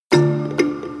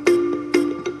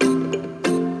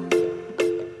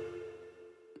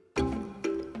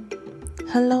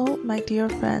Hello, my dear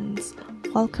friends.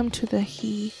 Welcome to the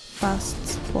He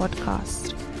Fasts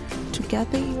podcast.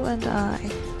 Together, you and I,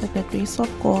 with the grace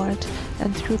of God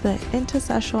and through the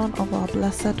intercession of our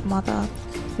Blessed Mother,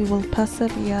 we will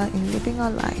persevere in living a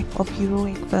life of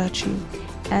heroic virtue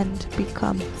and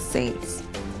become saints.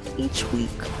 Each week,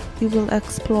 we will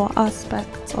explore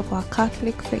aspects of our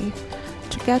Catholic faith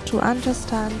to get to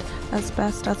understand as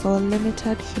best as our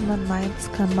limited human minds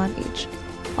can manage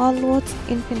our Lord's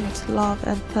infinite love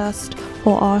and thirst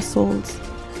for our souls,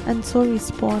 and so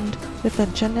respond with the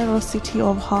generosity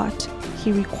of heart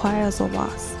He requires of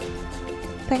us.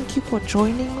 Thank you for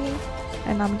joining me,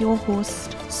 and I'm your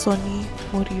host, Sonny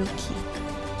Moriuki.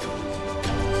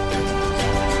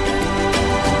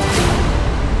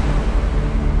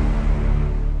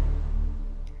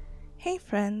 Hey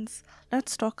friends,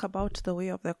 let's talk about the way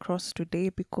of the cross today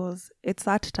because it's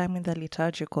that time in the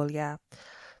liturgical year.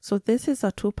 So this is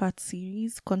a two-part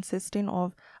series consisting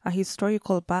of a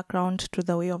historical background to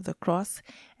the way of the cross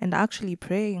and actually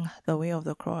praying the way of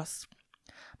the cross.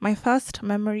 My first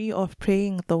memory of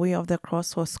praying the way of the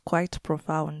cross was quite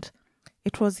profound.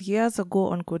 It was years ago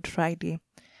on Good Friday.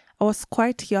 I was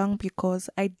quite young because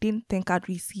I didn't think I'd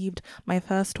received my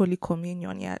first Holy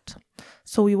Communion yet.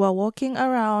 So we were walking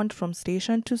around from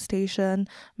station to station,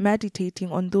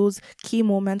 meditating on those key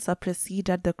moments that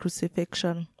preceded the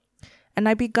crucifixion. And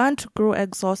I began to grow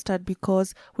exhausted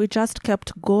because we just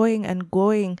kept going and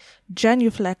going,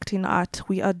 genuflecting at,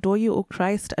 "We adore you, O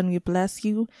Christ, and we bless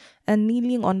you," and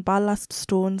kneeling on ballast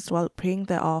stones while praying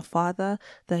the Our Father,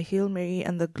 the Hail Mary,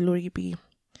 and the Glory Be.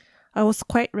 I was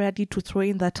quite ready to throw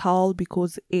in the towel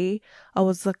because A, I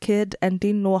was a kid and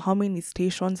didn't know how many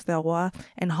stations there were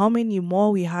and how many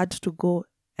more we had to go,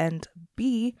 and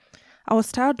B, I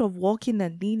was tired of walking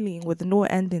and kneeling with no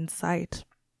end in sight.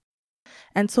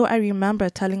 And so I remember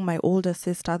telling my older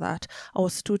sister that I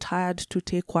was too tired to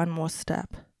take one more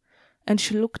step. And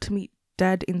she looked me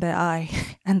dead in the eye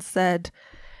and said,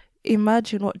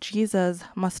 "Imagine what Jesus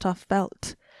must have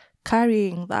felt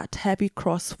carrying that heavy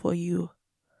cross for you."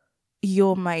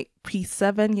 My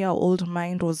pre-7-year-old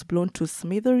mind was blown to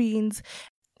smithereens,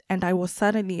 and I was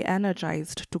suddenly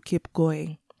energized to keep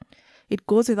going. It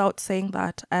goes without saying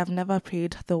that I have never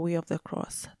prayed the way of the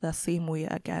cross the same way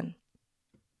again.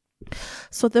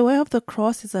 So the way of the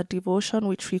cross is a devotion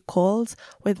which recalls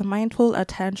with mindful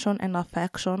attention and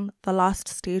affection the last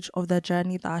stage of the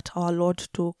journey that our Lord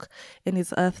took in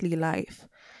his earthly life.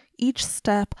 Each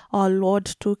step our Lord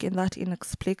took in that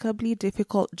inexplicably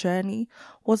difficult journey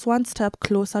was one step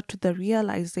closer to the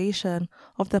realization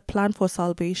of the plan for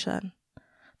salvation,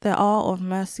 the hour of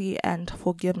mercy and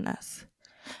forgiveness.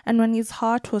 And when his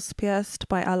heart was pierced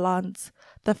by a lance,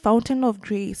 the fountain of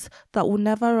grace that would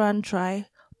never run dry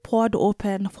poured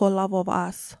open for love of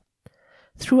us.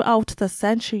 Throughout the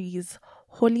centuries,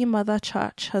 Holy Mother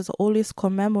Church has always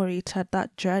commemorated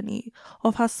that journey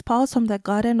of her spouse from the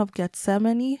Garden of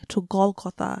Gethsemane to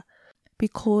Golgotha,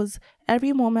 because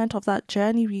every moment of that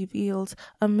journey reveals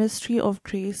a mystery of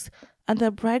grace and the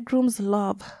bridegroom's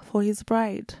love for his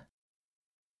bride.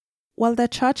 While the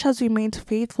Church has remained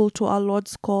faithful to our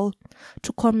Lord's call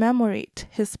to commemorate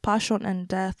his passion and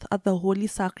death at the holy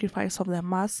sacrifice of the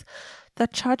Mass, the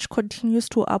Church continues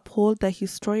to uphold the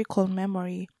historical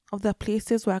memory of the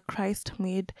places where Christ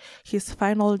made his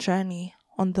final journey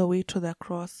on the way to the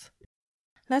cross.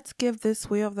 Let's give this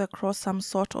way of the cross some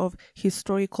sort of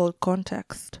historical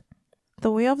context.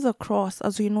 The way of the cross,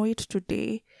 as we know it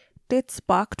today, dates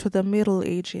back to the Middle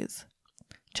Ages.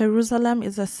 Jerusalem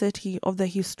is a city of the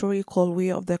historical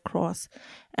way of the cross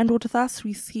and would thus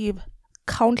receive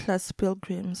countless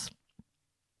pilgrims.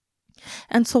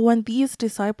 And so when these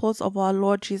disciples of our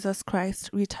Lord Jesus Christ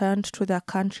returned to their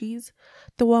countries,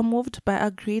 they were moved by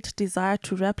a great desire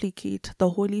to replicate the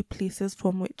holy places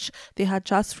from which they had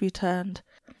just returned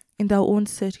in their own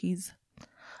cities.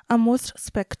 A most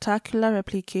spectacular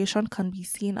replication can be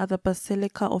seen at the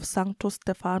Basilica of Santo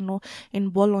Stefano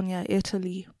in Bologna,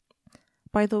 Italy.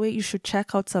 By the way, you should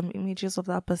check out some images of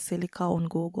that basilica on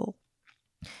Google.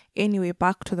 Anyway,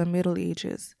 back to the Middle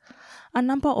Ages. A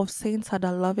number of saints had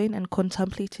a loving and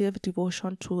contemplative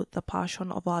devotion to the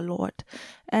Passion of our Lord,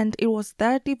 and it was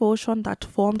their devotion that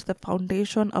formed the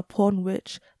foundation upon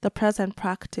which the present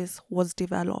practice was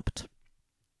developed.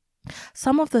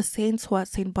 Some of the saints were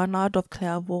Saint Bernard of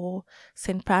Clairvaux,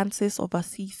 Saint Francis of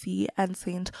Assisi, and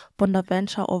Saint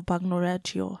Bonaventure of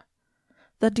Bagnoregio.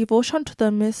 The devotion to the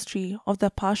mystery of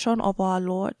the Passion of our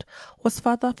Lord was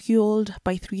further fueled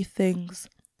by three things.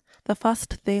 The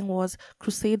first thing was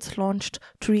crusades launched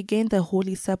to regain the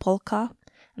Holy Sepulchre,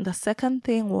 And the second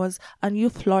thing was a new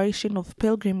flourishing of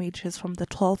pilgrimages from the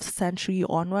 12th century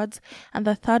onwards. And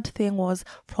the third thing was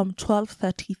from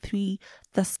 1233,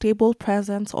 the stable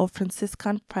presence of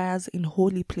Franciscan friars in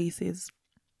holy places.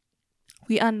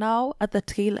 We are now at the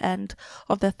tail end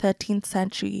of the 13th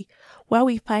century, where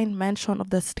we find mention of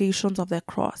the Stations of the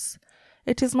Cross.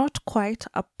 It is not quite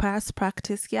a past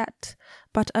practice yet,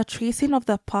 but a tracing of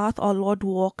the path our Lord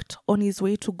walked on his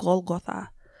way to Golgotha.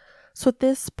 So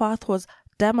this path was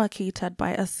demarcated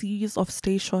by a series of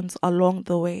stations along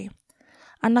the way.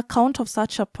 An account of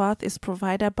such a path is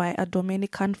provided by a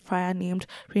Dominican friar named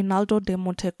Rinaldo de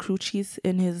Montecrucis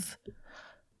in his...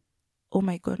 Oh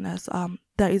my goodness,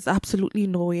 there is absolutely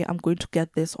no way I'm going to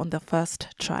get this on the first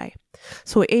try.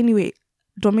 So anyway,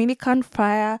 Dominican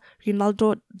friar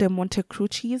Rinaldo de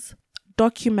Montecrucis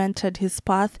documented his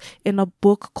path in a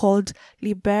book called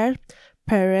Liber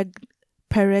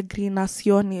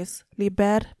Peregrinationis.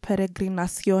 Liber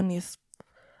Peregrinationis.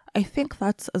 I think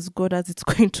that's as good as it's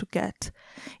going to get.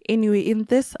 Anyway, in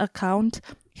this account,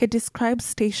 he describes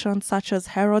stations such as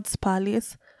Herod's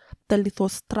Palace, the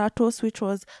Lithostratos, which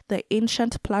was the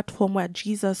ancient platform where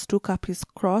Jesus took up his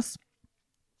cross,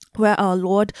 where our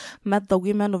Lord met the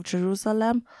women of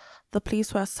Jerusalem, the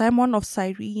place where Simon of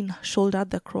Cyrene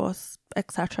shouldered the cross,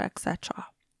 etc., etc.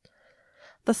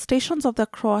 The Stations of the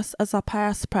Cross as a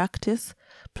pious practice,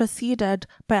 preceded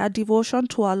by a devotion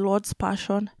to our Lord's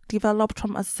Passion, developed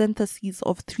from a synthesis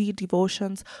of three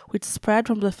devotions which spread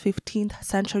from the 15th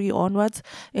century onwards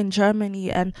in Germany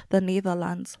and the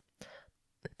Netherlands.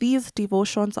 These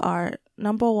devotions are,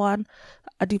 number one,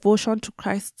 a devotion to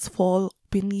Christ's fall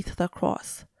beneath the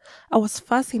cross. I was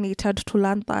fascinated to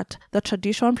learn that the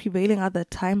tradition prevailing at the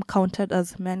time counted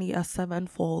as many as 7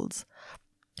 falls.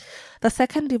 The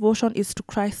second devotion is to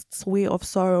Christ's Way of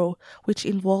Sorrow, which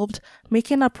involved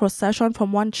making a procession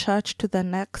from one church to the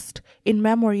next in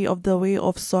memory of the Way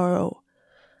of Sorrow.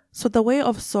 So the Way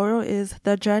of Sorrow is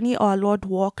the journey our Lord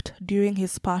walked during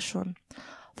his passion.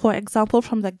 For example,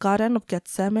 from the Garden of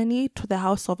Gethsemane to the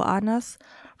house of Annas,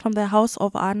 from the house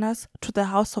of Annas to the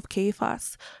house of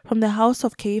Caiaphas, from the house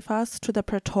of Caiaphas to the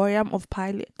Praetorium of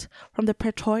Pilate, from the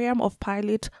Praetorium of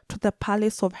Pilate to the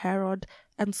palace of Herod,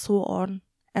 and so on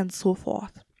and so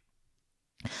forth.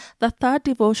 The third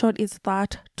devotion is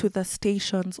that to the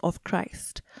Stations of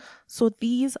Christ. So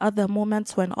these are the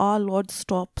moments when our Lord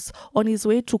stops on his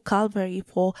way to Calvary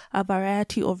for a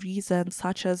variety of reasons,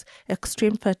 such as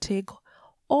extreme fatigue,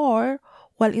 or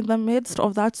while in the midst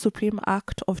of that supreme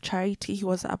act of charity he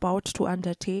was about to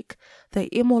undertake, the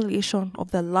immolation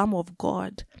of the Lamb of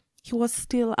God, he was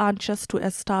still anxious to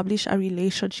establish a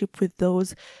relationship with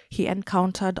those he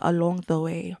encountered along the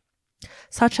way,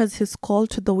 such as his call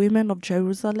to the women of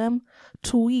Jerusalem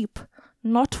to weep,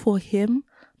 not for him,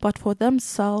 but for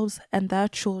themselves and their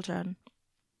children.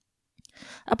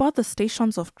 About the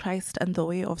Stations of Christ and the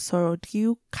Way of Sorrow, do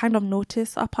you kind of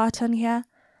notice a pattern here?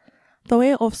 The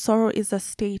Way of Sorrow is a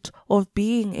state of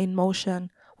being in motion,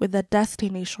 with the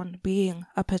destination being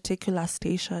a particular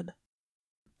station.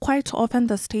 Quite often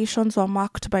the stations were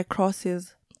marked by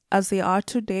crosses, as they are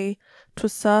today, to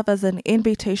serve as an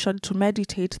invitation to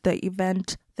meditate the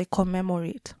event they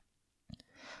commemorate.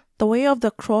 The Way of the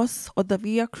Cross, or the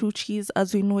Via Crucis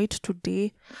as we know it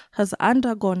today, has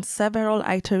undergone several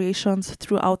iterations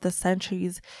throughout the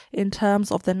centuries in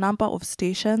terms of the number of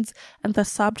stations and the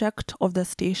subject of the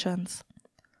stations.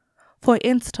 For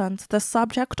instance, the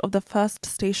subject of the first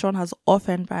station has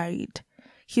often varied.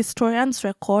 Historians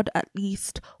record at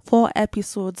least 4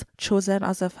 episodes chosen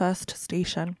as the first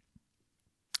station.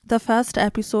 The first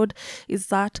episode is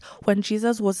that when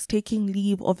Jesus was taking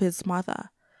leave of his mother.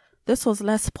 This was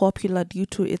less popular due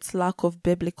to its lack of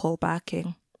biblical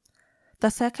backing. The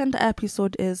second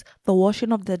episode is the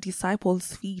washing of the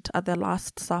disciples' feet at the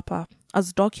Last Supper,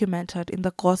 as documented in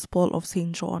the Gospel of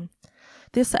St. John.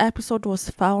 This episode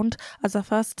was found as a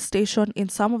first station in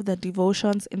some of the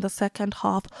devotions in the second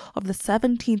half of the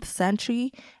 17th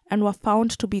century and were found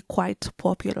to be quite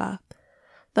popular.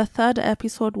 The third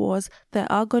episode was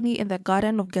the agony in the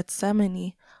Garden of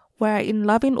Gethsemane, where in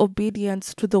loving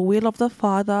obedience to the will of the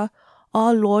Father,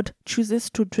 our Lord chooses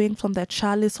to drink from the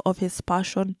chalice of his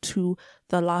passion to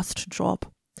the last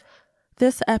drop.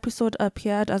 This episode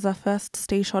appeared as a first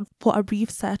station for a brief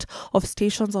set of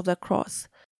Stations of the Cross.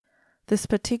 This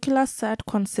particular set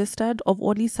consisted of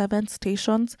only 7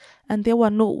 stations, and they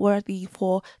were noteworthy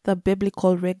for the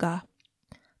biblical rigor.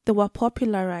 They were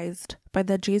popularized by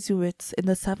the Jesuits in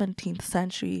the 17th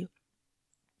century.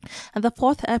 And the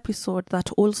fourth episode that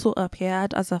also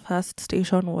appeared as a first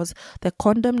station was the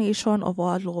condemnation of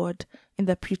our Lord in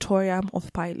the Praetorium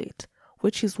of Pilate,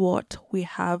 which is what we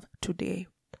have today.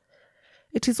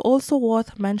 It is also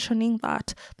worth mentioning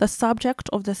that the subject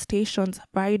of the stations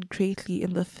varied greatly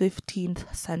in the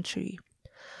 15th century.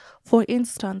 For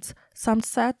instance, some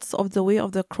sets of the Way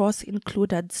of the Cross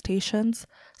included stations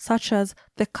such as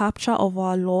the capture of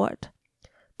our Lord,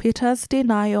 Peter's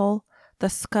denial, the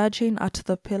scourging at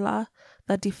the pillar,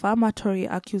 the defamatory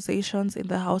accusations in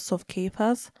the house of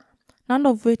Caiaphas, none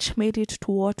of which made it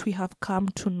to what we have come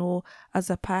to know as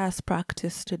a pious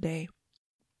practice today.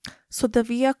 So the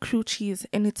Via Crucis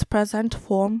in its present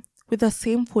form, with the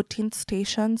same 14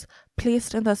 stations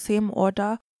placed in the same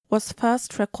order, was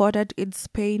first recorded in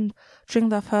Spain during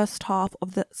the first half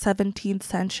of the 17th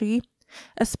century,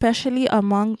 especially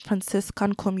among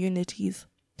Franciscan communities.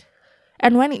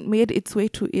 And when it made its way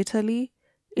to Italy,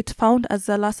 it found a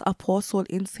zealous apostle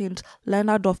in St.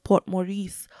 Leonard of Port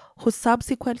Maurice, who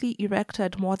subsequently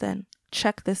erected more than,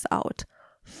 check this out,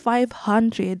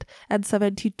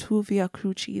 572 Via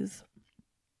Crucis.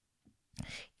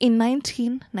 In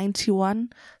 1991,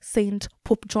 St.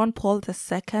 Pope John Paul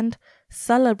II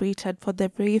celebrated for the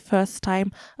very first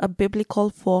time a biblical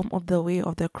form of the Way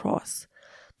of the Cross.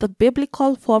 The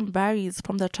biblical form varies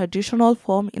from the traditional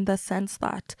form in the sense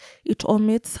that it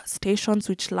omits stations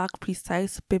which lack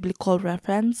precise biblical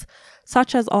reference,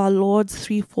 such as our Lord's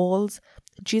three falls,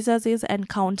 Jesus'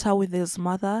 encounter with his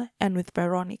mother and with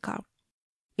Veronica.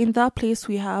 In that place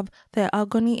we have the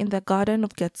agony in the Garden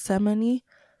of Gethsemane,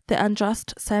 the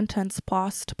unjust sentence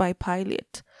passed by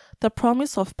Pilate, the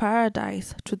promise of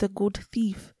paradise to the good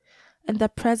thief, and the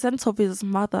presence of his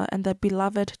mother and the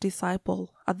beloved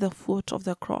disciple at the foot of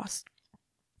the cross.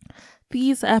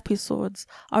 These episodes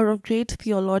are of great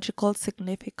theological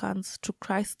significance to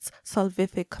Christ's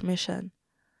salvific mission.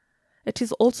 It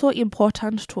is also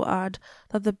important to add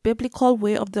that the biblical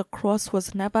Way of the Cross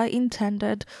was never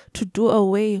intended to do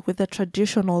away with the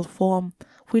traditional form,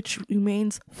 which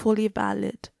remains fully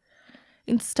valid.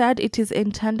 Instead, it is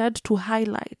intended to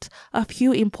highlight a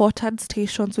few important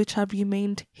stations which have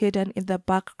remained hidden in the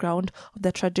background of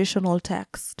the traditional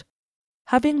text.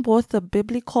 Having both the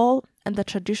biblical and the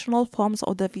traditional forms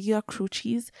of the Via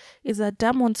Crucis is a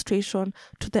demonstration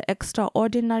to the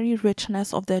extraordinary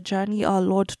richness of the journey our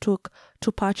Lord took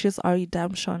to purchase our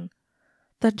redemption.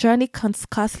 The journey can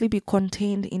scarcely be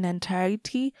contained in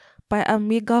entirety by a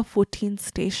meager 14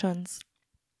 stations.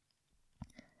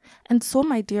 And so,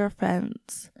 my dear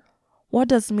friends, what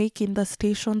does making the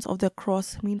stations of the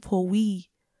cross mean for we,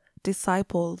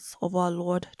 disciples of our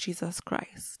Lord Jesus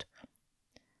Christ?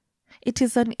 It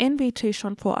is an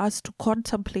invitation for us to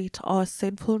contemplate our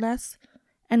sinfulness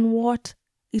and what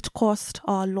it cost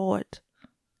our Lord,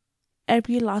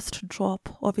 every last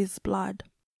drop of his blood.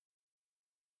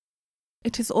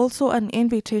 It is also an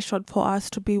invitation for us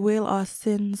to bewail our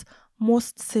sins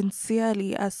most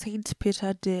sincerely as Saint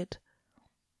Peter did,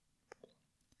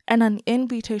 and an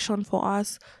invitation for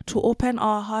us to open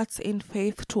our hearts in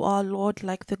faith to our Lord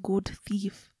like the good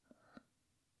thief,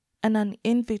 and an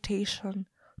invitation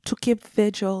to keep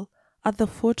vigil at the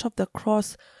foot of the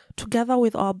cross together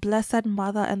with our Blessed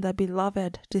Mother and the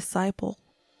beloved disciple.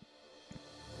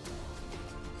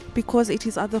 Because it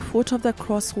is at the foot of the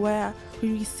cross where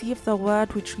we receive the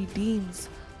word which redeems,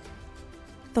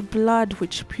 the blood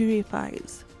which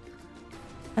purifies,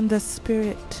 and the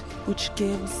Spirit which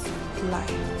gives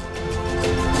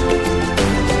life.